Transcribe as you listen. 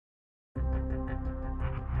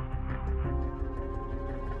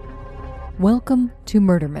Welcome to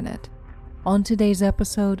Murder Minute. On today's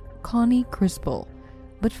episode, Connie Crispell.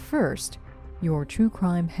 But first, your true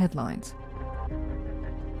crime headlines.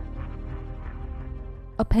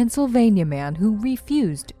 A Pennsylvania man who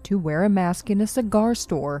refused to wear a mask in a cigar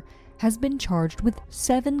store has been charged with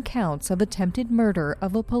 7 counts of attempted murder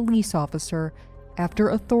of a police officer after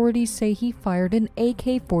authorities say he fired an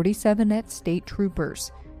AK-47 at state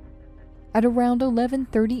troopers. At around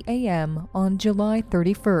 11:30 a.m. on July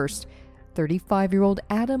 31st, 35-year-old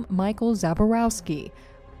Adam Michael Zaborowski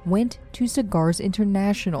went to Cigars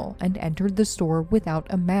International and entered the store without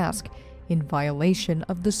a mask, in violation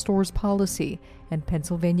of the store's policy and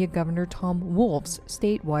Pennsylvania Governor Tom Wolf's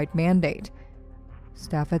statewide mandate.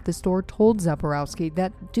 Staff at the store told Zaborowski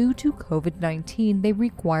that due to COVID-19, they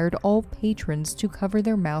required all patrons to cover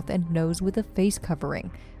their mouth and nose with a face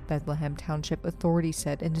covering, Bethlehem Township authorities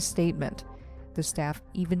said in a statement. The staff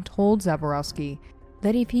even told Zaborowski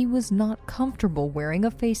that if he was not comfortable wearing a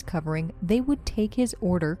face covering, they would take his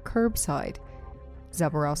order curbside.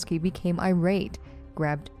 Zaborowski became irate,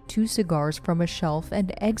 grabbed 2 cigars from a shelf,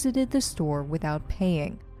 and exited the store without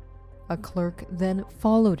paying. A clerk then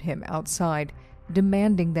followed him outside,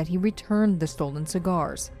 demanding that he return the stolen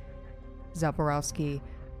cigars. Zaborowski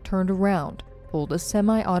turned around, pulled a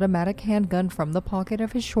semi-automatic handgun from the pocket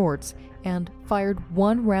of his shorts, and fired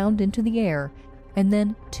 1 round into the air, and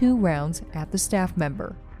then 2 rounds at the staff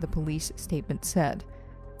member, the police statement said.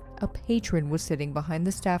 A patron was sitting behind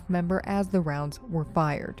the staff member as the rounds were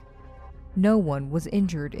fired. No one was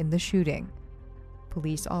injured in the shooting.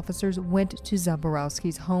 Police officers went to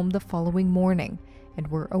Zaborowski's home the following morning and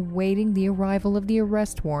were awaiting the arrival of the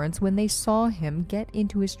arrest warrants when they saw him get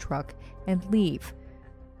into his truck and leave.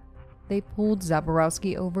 They pulled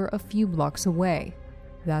Zaborowski over a few blocks away.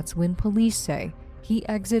 That's when police say he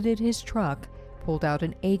exited his truck, pulled out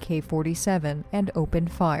an AK-47, and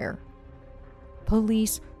opened fire.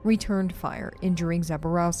 Police returned fire, injuring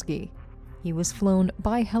Zaborowski. He was flown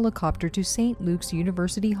by helicopter to St. Luke's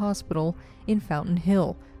University Hospital in Fountain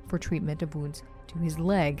Hill for treatment of wounds to his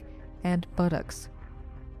leg and buttocks.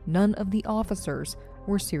 None of the officers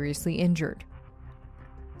were seriously injured.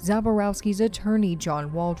 Zaborowski's attorney,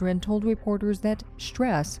 John Waldron, told reporters that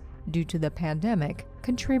stress due to the pandemic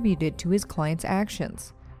contributed to his client's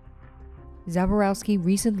actions. Zaborowski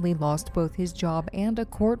recently lost both his job and a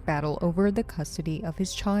court battle over the custody of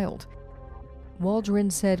his child. Waldron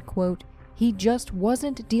said, quote, "He just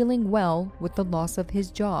wasn't dealing well with the loss of his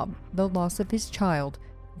job, the loss of his child,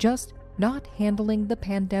 just not handling the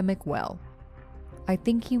pandemic well. I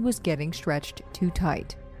think he was getting stretched too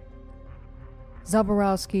tight."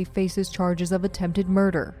 Zaborowski faces charges of attempted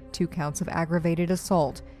murder, 2 counts of aggravated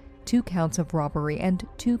assault, 2 counts of robbery, and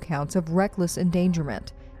 2 counts of reckless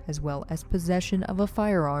endangerment, as well as possession of a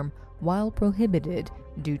firearm while prohibited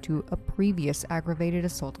due to a previous aggravated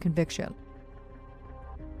assault conviction.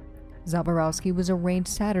 Zaborowski was arraigned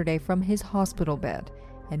Saturday from his hospital bed,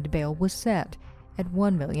 and bail was set at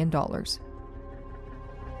 $1 million.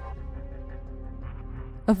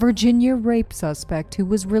 A Virginia rape suspect who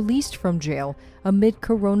was released from jail amid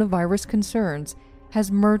coronavirus concerns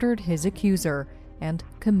has murdered his accuser and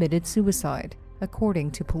committed suicide, according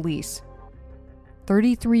to police.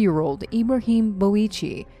 33-year-old Ibrahim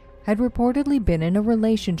Boichi had reportedly been in a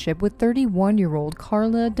relationship with 31-year-old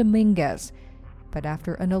Carla Dominguez, but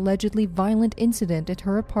after an allegedly violent incident at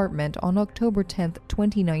her apartment on October 10,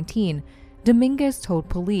 2019, Dominguez told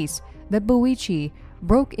police that Boichi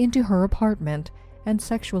broke into her apartment and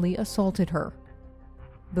sexually assaulted her.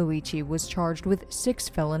 Boichi was charged with 6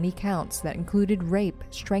 felony counts that included rape,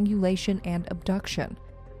 strangulation, and abduction.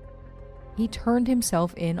 He turned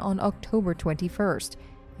himself in on October 21st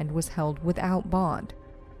and was held without bond.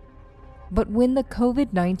 But when the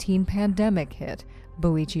COVID-19 pandemic hit,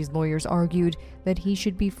 Boichi's lawyers argued that he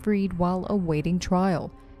should be freed while awaiting trial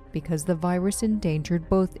because the virus endangered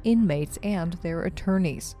both inmates and their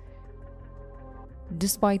attorneys.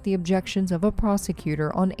 Despite the objections of a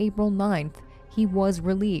prosecutor on April 9th, he was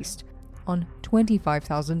released on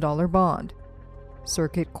 $25,000 bond.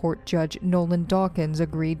 Circuit Court Judge Nolan Dawkins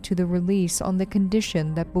agreed to the release on the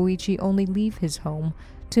condition that Boichi only leave his home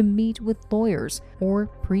to meet with lawyers or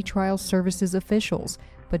pretrial services officials,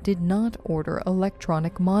 but did not order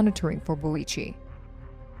electronic monitoring for Boichi.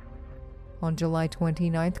 On July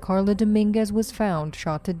 29th, Carla Dominguez was found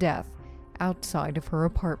shot to death outside of her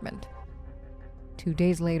apartment. 2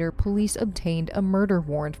 days later, police obtained a murder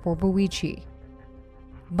warrant for Boichi.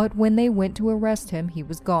 But when they went to arrest him, he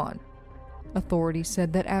was gone. Authorities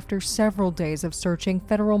said that after several days of searching,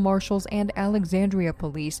 federal marshals and Alexandria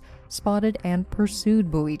police spotted and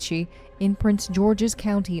pursued Boichi in Prince George's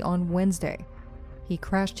County on Wednesday. He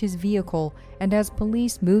crashed his vehicle, and as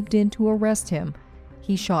police moved in to arrest him,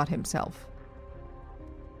 he shot himself.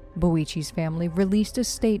 Boichi's family released a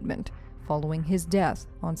statement following his death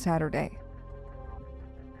on Saturday.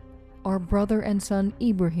 Our brother and son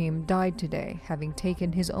Ibrahim died today, having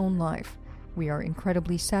taken his own life. We are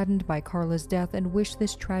incredibly saddened by Carla's death and wish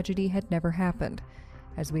this tragedy had never happened.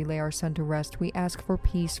 As we lay our son to rest, we ask for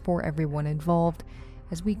peace for everyone involved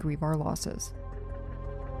as we grieve our losses.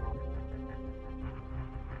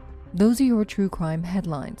 Those are your true crime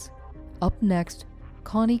headlines. Up next,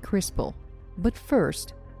 Connie Crispell. But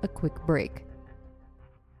first, a quick break.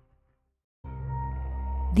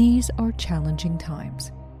 These are challenging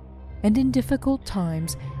times, and in difficult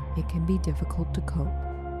times, it can be difficult to cope.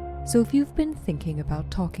 So if you've been thinking about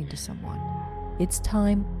talking to someone, it's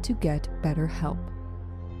time to get BetterHelp.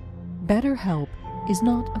 BetterHelp is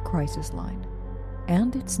not a crisis line,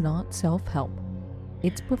 and it's not self-help.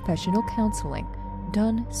 It's professional counseling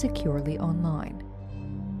done securely online.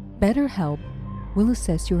 BetterHelp will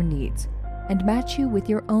assess your needs and match you with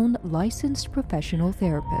your own licensed professional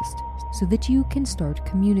therapist so that you can start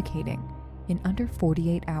communicating in under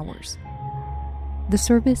 48 hours. The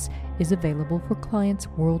service is available for clients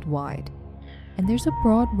worldwide, and there's a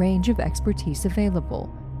broad range of expertise available,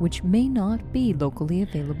 which may not be locally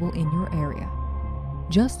available in your area.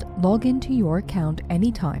 Just log into your account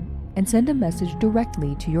anytime and send a message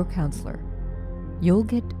directly to your counselor. You'll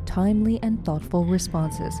get timely and thoughtful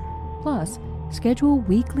responses, plus schedule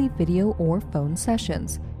weekly video or phone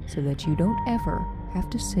sessions so that you don't ever have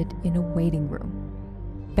to sit in a waiting room.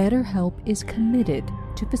 BetterHelp is committed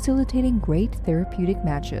to facilitating great therapeutic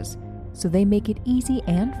matches, so they make it easy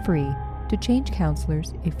and free to change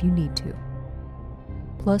counselors if you need to.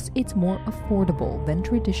 Plus, it's more affordable than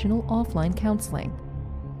traditional offline counseling,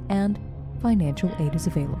 and financial aid is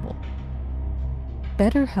available.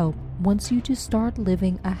 BetterHelp wants you to start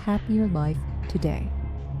living a happier life today.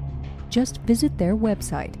 Just visit their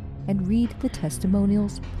website and read the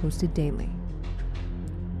testimonials posted daily.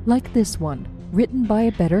 Like this one, written by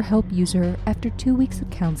a BetterHelp user after 2 weeks of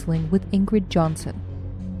counseling with Ingrid Johnson.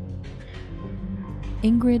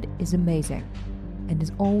 Ingrid is amazing and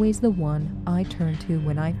is always the one I turn to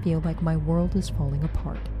when I feel like my world is falling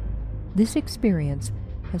apart. This experience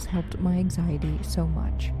has helped my anxiety so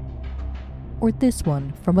much. Or this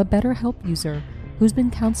one from a BetterHelp user who's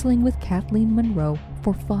been counseling with Kathleen Monroe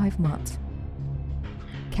for 5 months.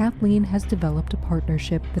 Kathleen has developed a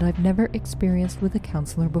partnership that I've never experienced with a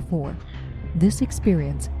counselor before. This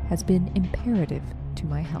experience has been imperative to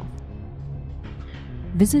my health.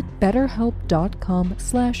 Visit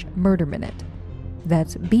betterhelp.com/murderminute.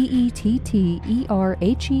 That's BETTERHELP,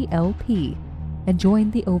 and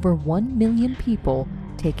join the over 1 million people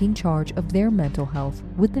taking charge of their mental health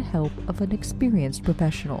with the help of an experienced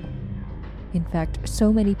professional. In fact,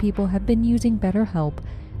 so many people have been using BetterHelp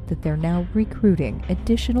that they're now recruiting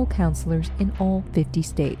additional counselors in all 50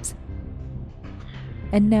 states.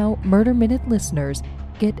 And now Murder Minute listeners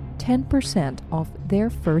get 10% off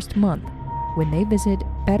their first month when they visit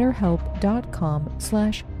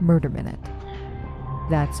betterhelp.com/murderminute.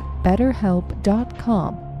 That's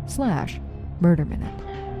betterhelp.com/murderminute.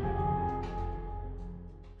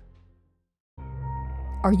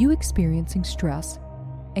 Are you experiencing stress,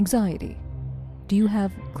 anxiety? Do you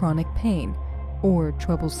have chronic pain or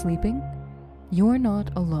trouble sleeping? You're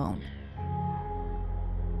not alone.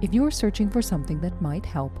 If you're searching for something that might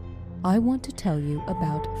help, I want to tell you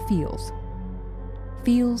about Feals.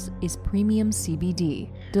 Feals is premium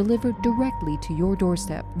CBD delivered directly to your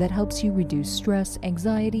doorstep that helps you reduce stress,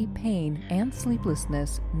 anxiety, pain, and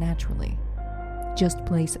sleeplessness naturally. Just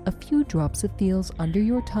place a few drops of Feals under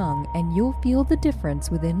your tongue and you'll feel the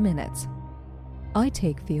difference within minutes. I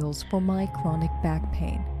take Feals for my chronic back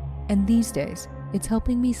pain, and these days it's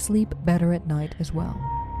helping me sleep better at night as well.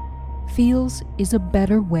 Feals is a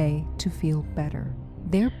better way to feel better.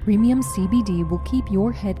 Their premium CBD will keep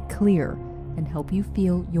your head clear and help you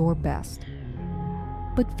feel your best.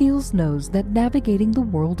 But Feals knows that navigating the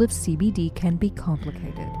world of CBD can be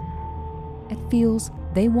complicated. At Feals,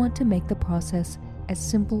 they want to make the process as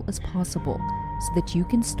simple as possible so that you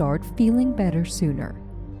can start feeling better sooner.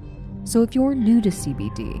 So if you're new to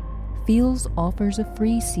CBD, Feals offers a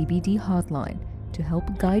free CBD hotline to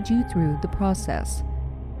help guide you through the process.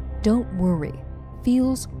 Don't worry,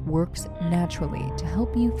 Feals works naturally to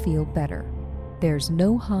help you feel better. There's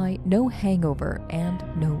no high, no hangover, and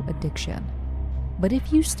no addiction. But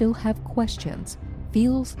if you still have questions,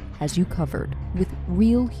 Feals has you covered with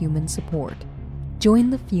real human support. Join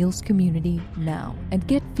the Feals community now and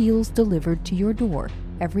get Feals delivered to your door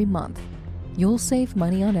every month. You'll save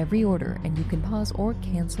money on every order, and you can pause or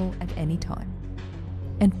cancel at any time.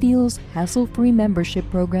 and Feel's hassle-free membership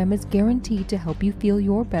program is guaranteed to help you feel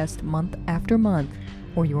your best month after month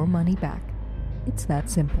or your money back. It's that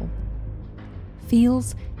simple.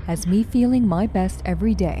 Feels has me feeling my best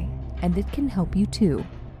every day, and it can help you too.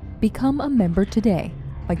 Become a member today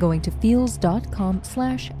by going to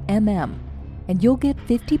feels.com/mm, and you'll get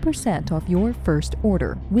 50% off your first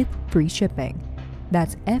order with free shipping.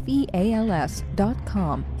 That's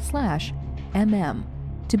feals.com/mm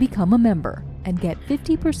to become a member and get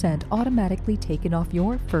 50% automatically taken off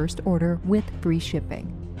your first order with free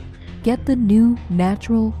shipping. Get the new,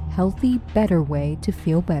 natural, healthy, better way to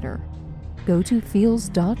feel better. Go to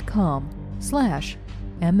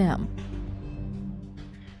feals.com/mm.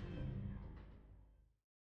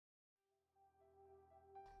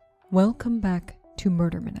 Welcome back to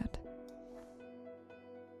Murder Minute.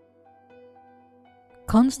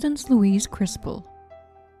 Constance Louise Crispell,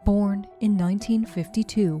 born in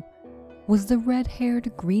 1952, was the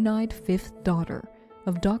red-haired, green-eyed fifth daughter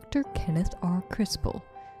of Dr. Kenneth R. Crispell,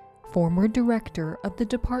 former director of the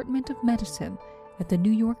Department of Medicine at the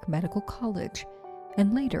New York Medical College,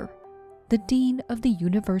 and later the Dean of the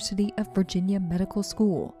University of Virginia Medical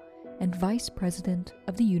School and Vice President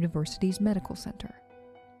of the university's Medical Center.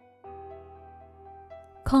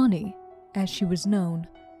 Connie, as she was known,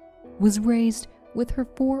 was raised with her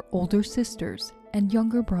 4 older sisters and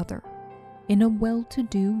younger brother in a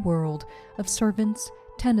well-to-do world of servants,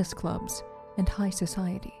 tennis clubs, and high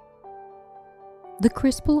society. The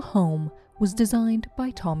Crispell home was designed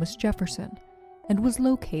by Thomas Jefferson and was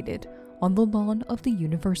located on the lawn of the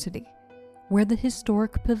university, where the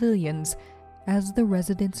historic pavilions, as the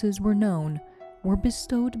residences were known, were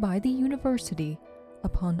bestowed by the university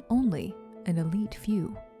upon only an elite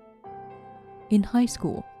few. In high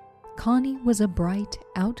school, Connie was a bright,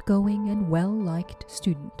 outgoing, and well-liked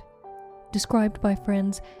student, described by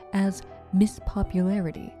friends as Miss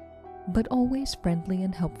Popularity, but always friendly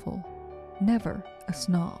and helpful, never a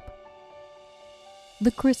snob.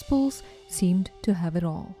 The Crispells seemed to have it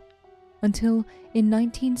all, until in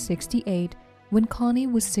 1968, when Connie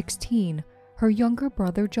was 16, her younger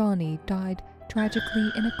brother Johnny died tragically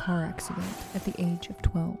in a car accident at the age of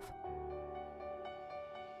 12.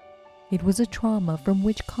 It was a trauma from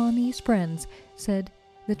which Connie's friends said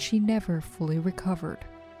that she never fully recovered.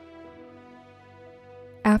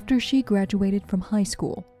 After she graduated from high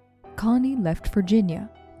school, Connie left Virginia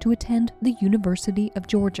to attend the University of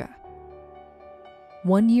Georgia.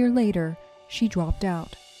 1 year later, she dropped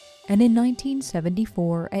out, and in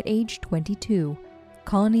 1974, at age 22,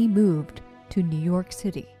 Connie moved to New York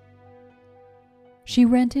City. She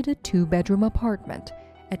rented a 2-bedroom apartment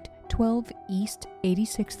at 12 East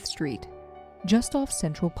 86th Street, just off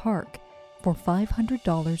Central Park, for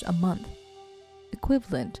 $500 a month,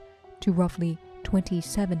 equivalent to roughly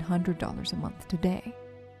 $2,700 a month today,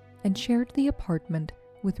 and shared the apartment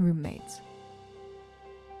with roommates.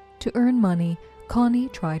 To earn money, Connie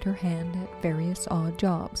tried her hand at various odd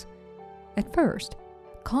jobs. At first,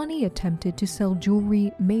 Connie attempted to sell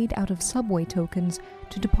jewelry made out of subway tokens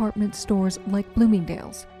to department stores like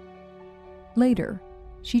Bloomingdale's. Later,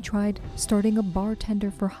 she tried starting a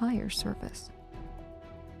bartender for hire service.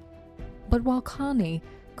 But while Connie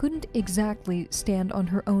couldn't exactly stand on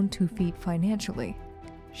her own 2 feet financially,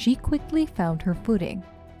 she quickly found her footing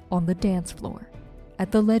on the dance floor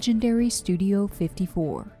at the legendary Studio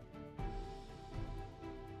 54.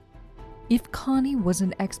 If Connie was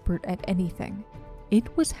an expert at anything,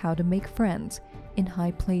 it was how to make friends in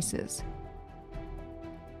high places.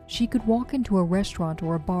 She could walk into a restaurant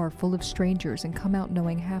or a bar full of strangers and come out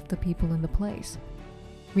knowing half the people in the place,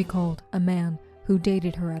 recalled a man who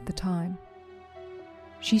dated her at the time.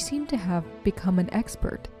 She seemed to have become an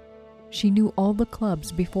expert. She knew all the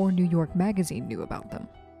clubs before New York Magazine knew about them.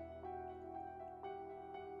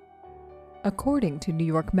 According to New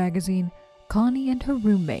York Magazine, Connie and her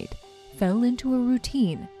roommate fell into a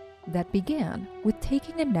routine that began with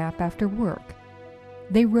taking a nap after work.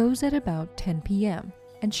 They rose at about 10 p.m.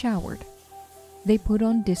 and showered. They put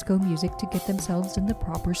on disco music to get themselves in the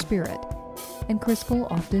proper spirit, and Crispell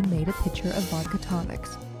often made a pitcher of vodka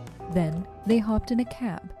tonics. Then they hopped in a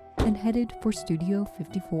cab and headed for Studio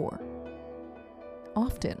 54,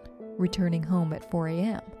 often returning home at 4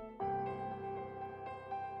 a.m.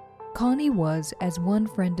 Connie was, as one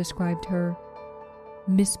friend described her,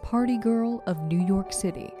 Miss Party Girl of New York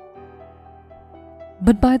City.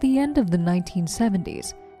 But by the end of the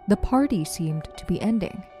 1970s, the party seemed to be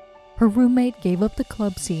ending. Her roommate gave up the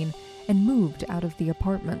club scene and moved out of the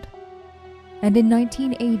apartment. And in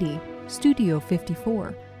 1980, Studio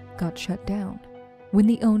 54 got shut down when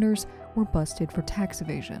the owners were busted for tax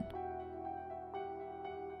evasion.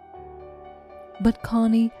 But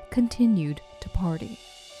Connie continued to party,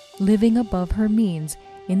 living above her means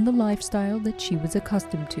in the lifestyle that she was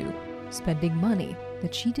accustomed to, spending money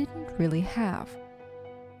that she didn't really have.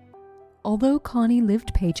 Although Connie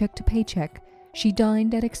lived paycheck to paycheck, she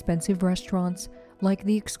dined at expensive restaurants like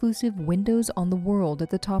the exclusive Windows on the World at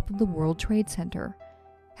the top of the World Trade Center,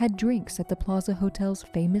 had drinks at the Plaza Hotel's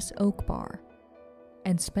famous Oak Bar,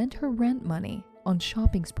 and spent her rent money on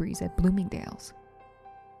shopping sprees at Bloomingdale's.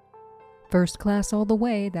 First class all the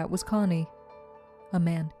way, that was Connie, a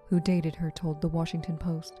man who dated her told the Washington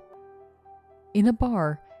Post. In a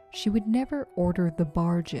bar, she would never order the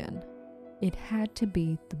bar gin. It had to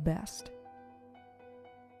be the best.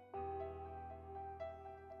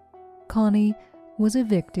 Connie was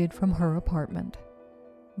evicted from her apartment.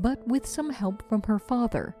 But with some help from her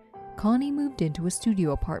father, Connie moved into a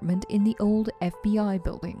studio apartment in the old FBI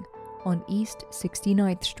building on East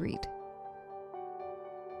 69th Street.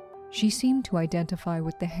 She seemed to identify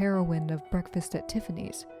with the heroine of Breakfast at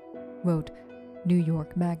Tiffany's, wrote New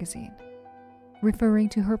York Magazine, referring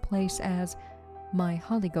to her place as my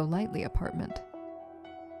Holly Golightly apartment.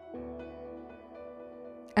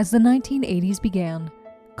 As the 1980s began,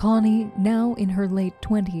 Connie, now in her late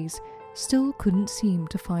 20s, still couldn't seem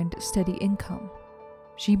to find steady income.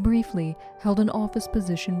 She briefly held an office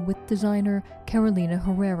position with designer Carolina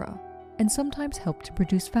Herrera and sometimes helped to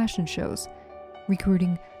produce fashion shows,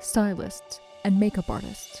 recruiting stylists and makeup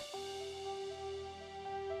artists.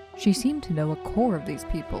 She seemed to know a core of these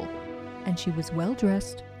people, and she was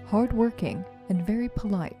well-dressed, hard-working, and very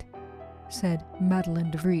polite, said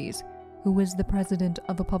Madeleine DeVries, who was the president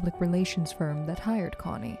of a public relations firm that hired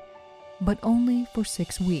Connie, but only for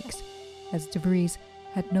 6 weeks, as DeVries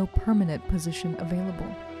had no permanent position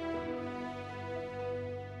available.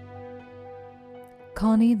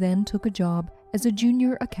 Connie then took a job as a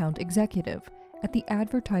junior account executive at the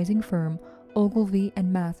advertising firm Ogilvy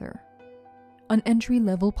and Mather, an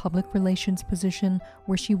entry-level public relations position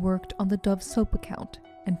where she worked on the Dove soap account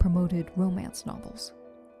and promoted romance novels.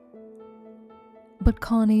 But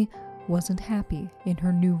Connie wasn't happy in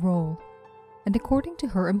her new role, and according to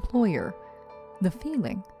her employer, the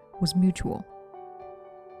feeling was mutual.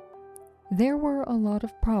 There were a lot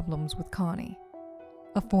of problems with Connie,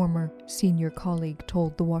 a former senior colleague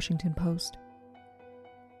told the Washington Post.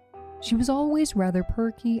 She was always rather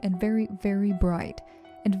perky and very, very bright,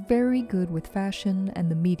 and very good with fashion and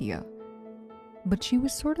the media. But she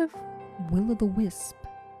was sort of will-o'-the-wisp.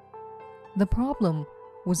 The problem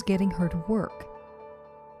was getting her to work.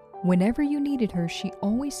 Whenever you needed her, she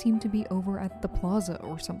always seemed to be over at the plaza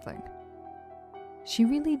or something. She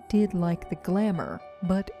really did like the glamour,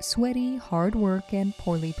 but sweaty, hard work, and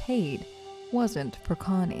poorly paid wasn't for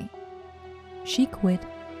Connie. She quit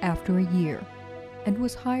after a year and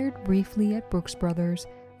was hired briefly at Brooks Brothers,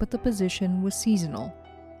 but the position was seasonal,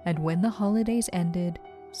 and when the holidays ended,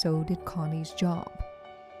 so did Connie's job.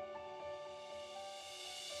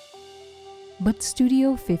 But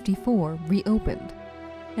Studio 54 reopened,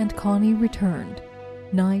 and Connie returned,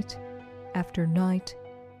 night after night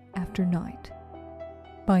after night.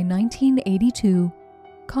 By 1982,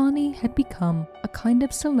 Connie had become a kind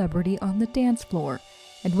of celebrity on the dance floor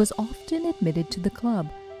and was often admitted to the club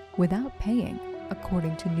without paying,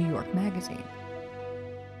 according to New York Magazine.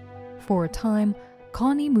 For a time,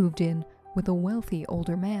 Connie moved in with a wealthy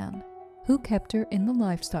older man who kept her in the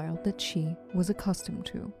lifestyle that she was accustomed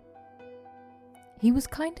to. He was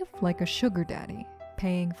kind of like a sugar daddy,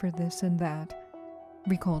 paying for this and that,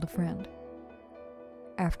 recalled a friend.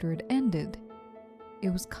 After it ended, it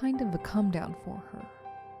was kind of a come down for her.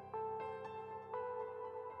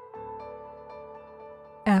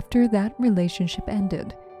 After that relationship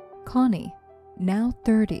ended, Connie, now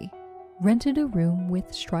 30, rented a room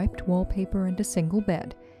with striped wallpaper and a single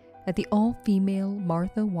bed at the all-female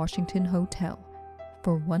Martha Washington Hotel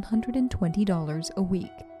for $120 a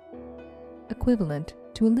week, equivalent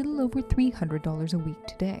to a little over $300 a week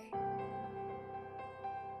today.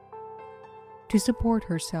 To support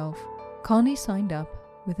herself, Connie signed up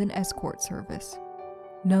with an escort service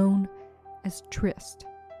known as Tryst,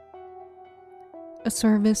 a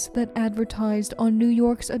service that advertised on New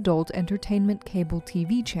York's adult entertainment cable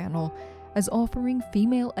TV channel as offering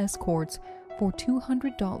female escorts for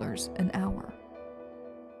 $200 an hour.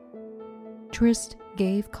 Tryst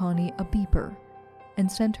gave Connie a beeper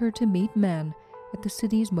and sent her to meet men at the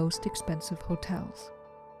city's most expensive hotels.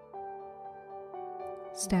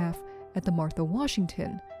 Staff at the Martha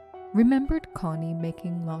Washington remembered Connie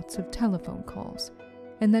making lots of telephone calls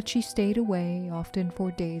and that she stayed away often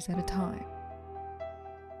for days at a time.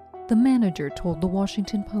 The manager told the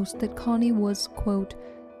Washington Post that Connie was, quote,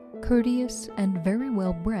 courteous and very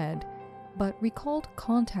well bred, but recalled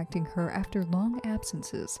contacting her after long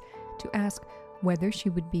absences to ask whether she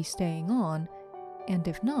would be staying on, and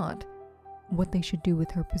if not, what they should do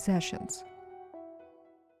with her possessions.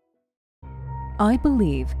 I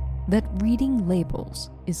believe that reading labels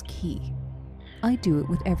is key. I do it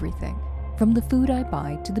with everything, from the food I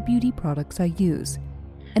buy to the beauty products I use.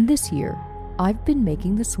 And this year, I've been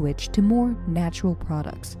making the switch to more natural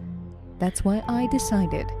products. That's why I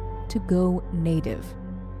decided to go native.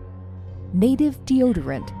 Native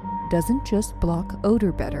deodorant doesn't just block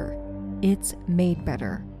odor better, it's made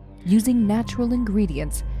better, using natural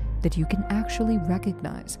ingredients that you can actually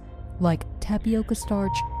recognize, like tapioca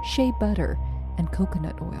starch, shea butter, and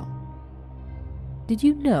coconut oil. Did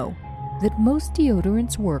you know that most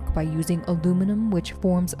deodorants work by using aluminum, which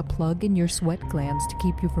forms a plug in your sweat glands to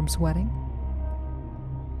keep you from sweating?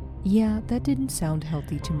 Yeah, that didn't sound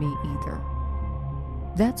healthy to me either.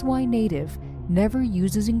 That's why Native never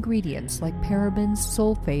uses ingredients like parabens,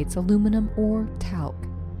 sulfates, aluminum, or talc.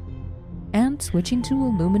 And switching to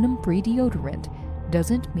aluminum-free deodorant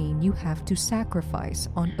doesn't mean you have to sacrifice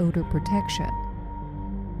on odor protection.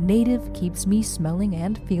 Native keeps me smelling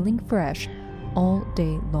and feeling fresh all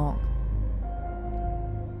day long.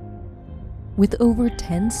 With over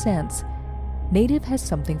 10 scents, Native has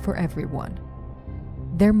something for everyone.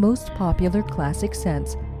 Their most popular classic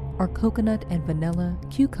scents are coconut and vanilla,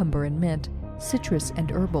 cucumber and mint, citrus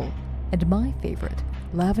and herbal, and my favorite,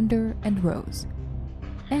 lavender and rose.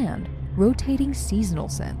 And rotating seasonal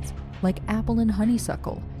scents like apple and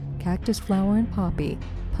honeysuckle, cactus flower and poppy,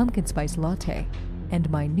 pumpkin spice latte, and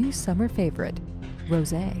my new summer favorite,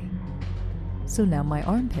 rosé. So now my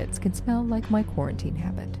armpits can smell like my quarantine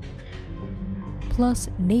habit. Plus,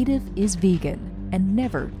 Native is vegan and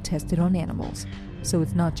never tested on animals, so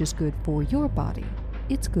it's not just good for your body,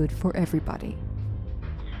 it's good for everybody.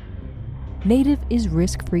 Native is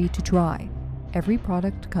risk-free to try. Every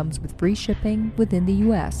product comes with free shipping within the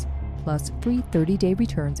US, plus free 30-day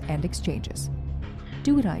returns and exchanges.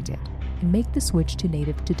 Do what I did and make the switch to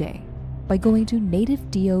Native today by going to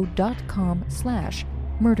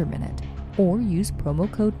nativedeo.com/murderminute or use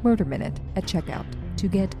promo code MurderMinute at checkout to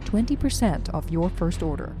get 20% off your first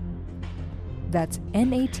order. That's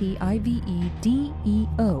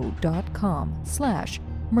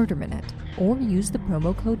nativedeo.com/murderminute or use the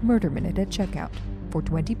promo code MurderMinute at checkout for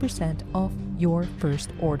 20% off your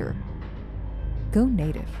first order. Go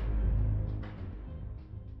Native.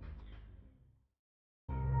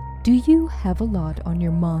 Do you have a lot on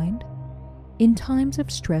your mind? In times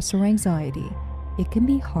of stress or anxiety, it can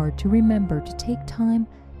be hard to remember to take time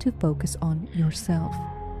to focus on yourself.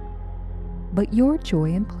 But your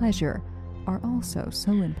joy and pleasure are also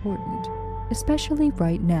so important, especially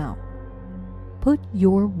right now. Put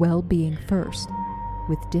your well-being first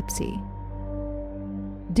with Dipsea.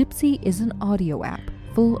 Dipsea is an audio app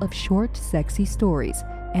full of short, sexy stories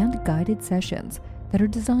and guided sessions that are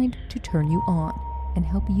designed to turn you on and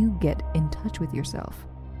help you get in touch with yourself.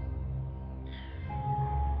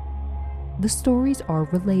 The stories are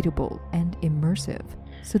relatable and immersive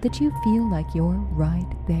so that you feel like you're right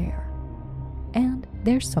there. And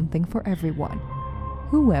there's something for everyone,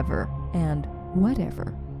 whoever and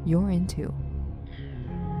whatever you're into.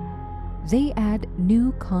 They add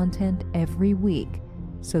new content every week,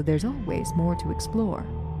 so there's always more to explore.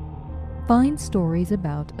 Find stories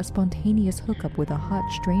about a spontaneous hookup with a hot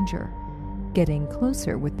stranger, getting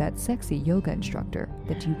closer with that sexy yoga instructor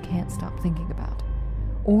that you can't stop thinking about,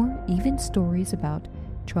 or even stories about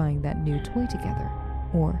trying that new toy together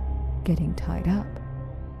or getting tied up.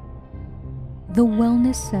 The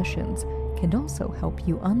wellness sessions can also help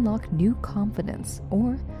you unlock new confidence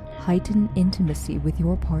or heighten intimacy with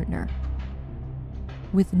your partner.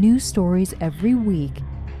 With new stories every week,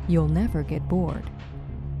 you'll never get bored.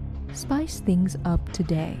 Spice things up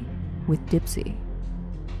today with Dipsea.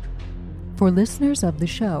 For listeners of the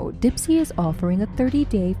show, Dipsea is offering a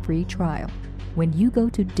 30-day free trial when you go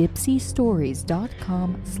to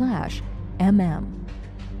dipseastories.com/mm.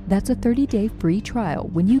 That's a 30-day free trial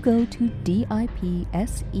when you go to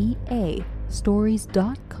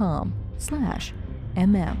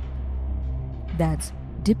dipseastories.com/mm. That's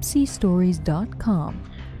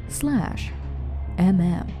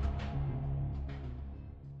dipseastories.com/mm.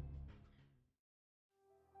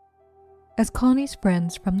 As Connie's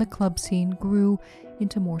friends from the club scene grew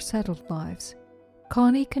into more settled lives,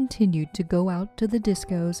 Connie continued to go out to the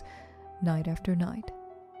discos night after night.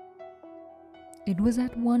 It was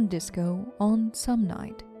at one disco on some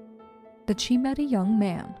night that she met a young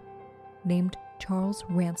man named Charles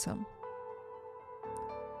Ransom.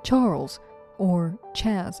 Charles, or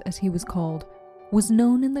Chaz as he was called, was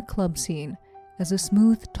known in the club scene as a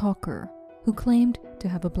smooth talker who claimed to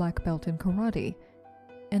have a black belt in karate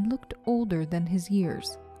and looked older than his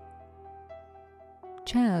years.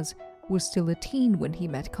 Chaz was still a teen when he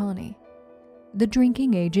met Connie. The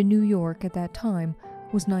drinking age in New York at that time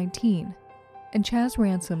was 19, and Chaz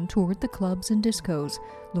Ransom toured the clubs and discos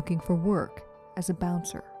looking for work as a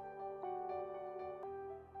bouncer.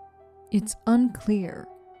 It's unclear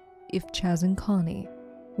if Chaz and Connie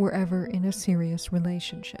were ever in a serious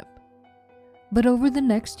relationship. But over the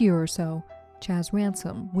next year or so, Chaz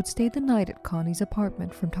Ransom would stay the night at Connie's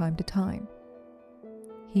apartment from time to time.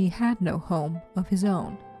 He had no home of his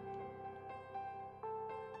own.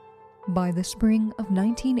 By the spring of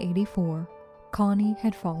 1984, Connie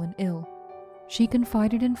had fallen ill. She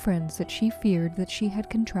confided in friends that she feared that she had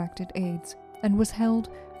contracted AIDS and was held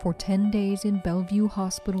for 10 days in Bellevue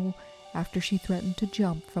Hospital after she threatened to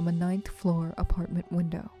jump from a 9th-floor apartment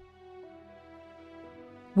window.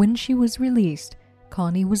 When she was released,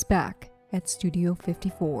 Connie was back at Studio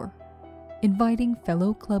 54, inviting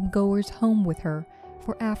fellow club-goers home with her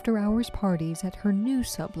for after-hours parties at her new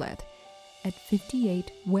sublet at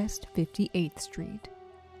 58 West 58th Street.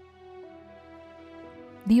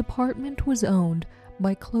 The apartment was owned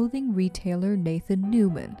by clothing retailer Nathan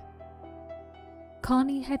Newman.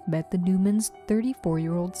 Connie had met the Newmans'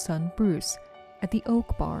 34-year-old son Bruce at the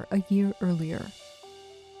Oak Bar a year earlier.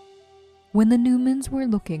 When the Newmans were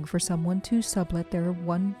looking for someone to sublet their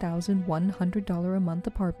 $1,100 a month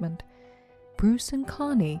apartment, Bruce and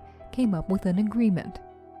Connie came up with an agreement.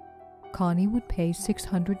 Connie would pay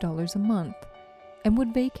 $600 a month and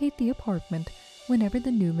would vacate the apartment whenever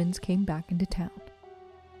the Newmans came back into town.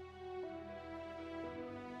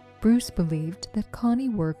 Bruce believed that Connie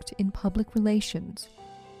worked in public relations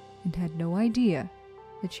and had no idea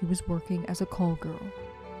that she was working as a call girl.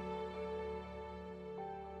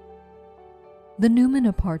 The Newman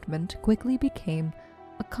apartment quickly became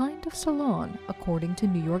a kind of salon, according to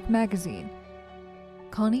New York Magazine.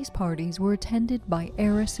 Connie's parties were attended by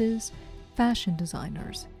heiresses, fashion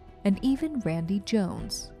designers, and even Randy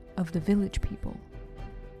Jones of the Village People.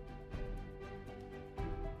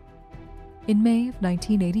 In May of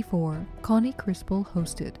 1984, Connie Crispell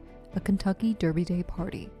hosted a Kentucky Derby Day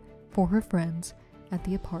party for her friends at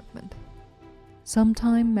the apartment.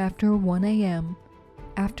 Sometime after 1 a.m.,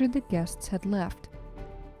 after the guests had left,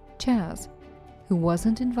 Chaz, who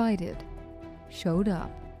wasn't invited, showed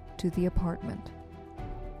up to the apartment.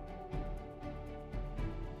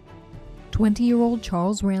 20-year-old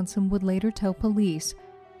Charles Ransom would later tell police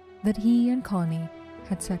that he and Connie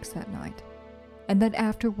had sex that night, and that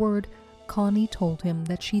afterward, Connie told him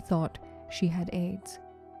that she thought she had AIDS.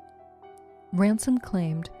 Ransom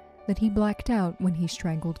claimed that he blacked out when he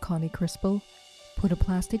strangled Connie Crispell, put a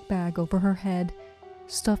plastic bag over her head,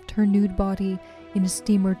 stuffed her nude body in a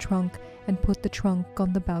steamer trunk, and put the trunk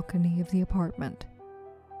on the balcony of the apartment.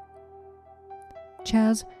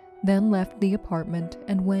 Chaz then left the apartment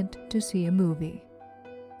and went to see a movie,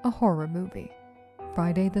 a horror movie,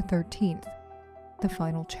 Friday the 13th, the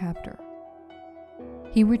final chapter.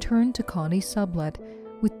 He returned to Connie's sublet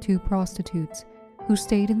with 2 prostitutes who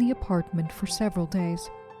stayed in the apartment for several days.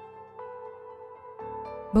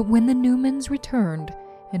 But when the Newmans returned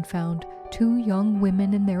and found 2 young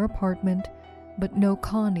women in their apartment, but no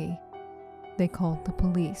Connie, they called the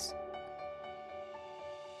police.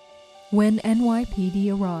 When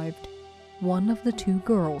NYPD arrived, one of the 2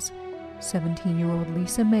 girls, 17-year-old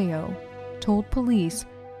Lisa Mayo, told police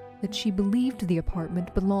that she believed the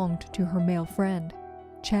apartment belonged to her male friend,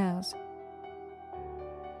 Chaz.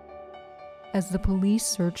 As the police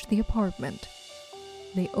searched the apartment,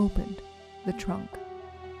 they opened the trunk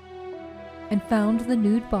and found the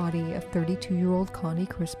nude body of 32-year-old Connie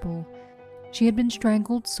Crispell. She had been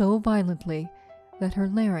strangled so violently that her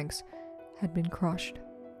larynx had been crushed.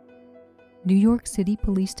 New York City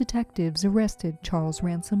police detectives arrested Charles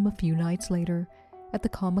Ransom a few nights later at the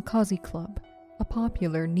Kamikaze Club, a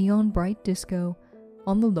popular neon-bright disco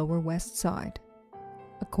on the Lower West Side.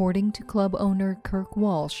 According to club owner Kirk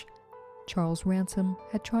Walsh, Charles Ransom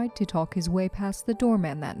had tried to talk his way past the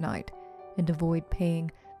doorman that night and avoid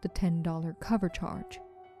paying the $10 cover charge.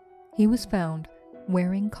 He was found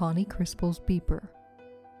wearing Connie Crispell's beeper.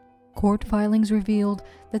 Court filings revealed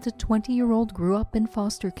that the 20-year-old grew up in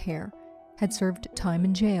foster care, had served time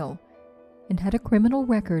in jail, and had a criminal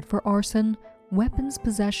record for arson, weapons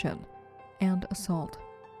possession, and assault.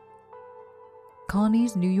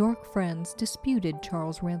 Connie's New York friends disputed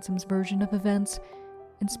Charles Ransom's version of events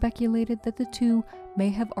and speculated that the 2 may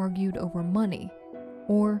have argued over money,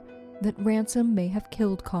 or that Ransom may have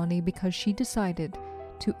killed Connie because she decided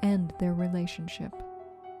to end their relationship.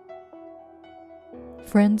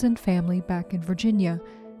 Friends and family back in Virginia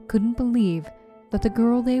couldn't believe that the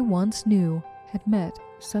girl they once knew had met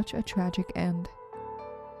such a tragic end.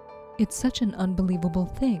 It's such an unbelievable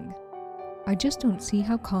thing. I just don't see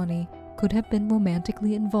how Connie could have been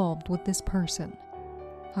romantically involved with this person,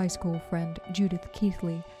 high school friend Judith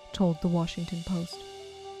Keithley told the Washington Post.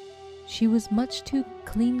 She was much too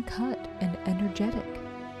clean-cut and energetic.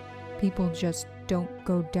 People just don't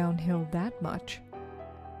go downhill that much.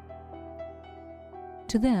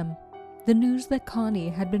 To them, the news that Connie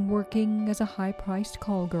had been working as a high-priced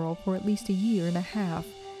call girl for at least a year and a half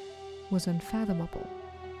was unfathomable.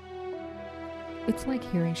 It's like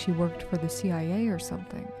hearing she worked for the CIA or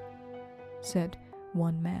something, said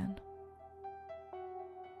one man.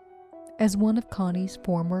 As one of Connie's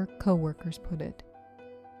former co-workers put it,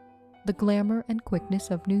 the glamour and quickness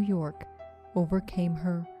of New York overcame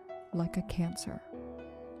her like a cancer.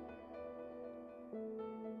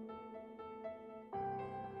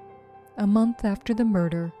 A month after the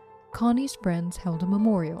murder, Connie's friends held a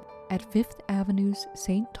memorial at Fifth Avenue's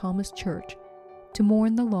St. Thomas Church to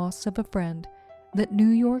mourn the loss of a friend that New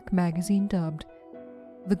York Magazine dubbed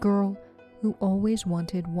the girl who always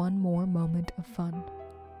wanted one more moment of fun.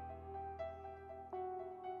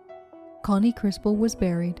 Connie Crispell was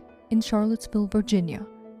buried in Charlottesville, Virginia,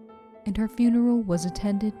 and her funeral was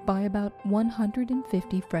attended by about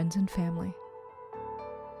 150 friends and family.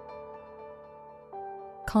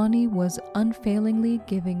 Connie was unfailingly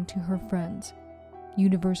giving to her friends,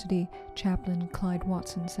 University chaplain Clyde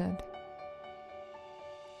Watson said.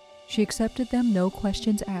 She accepted them no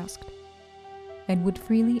questions asked, and would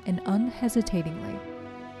freely and unhesitatingly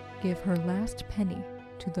give her last penny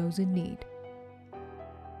to those in need.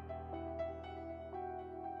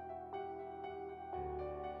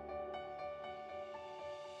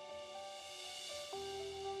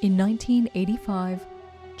 In 1985,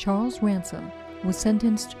 Charles Ransom was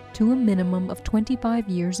sentenced to a minimum of 25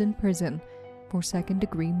 years in prison for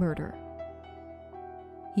second-degree murder.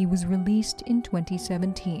 He was released in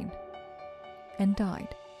 2017 and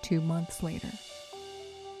died 2 months later.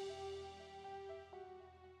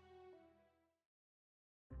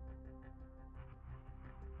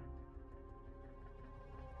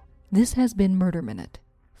 This has been Murder Minute.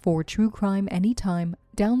 For true crime anytime,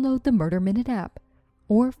 download the Murder Minute app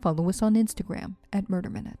or follow us on Instagram at Murder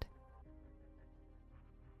Minute.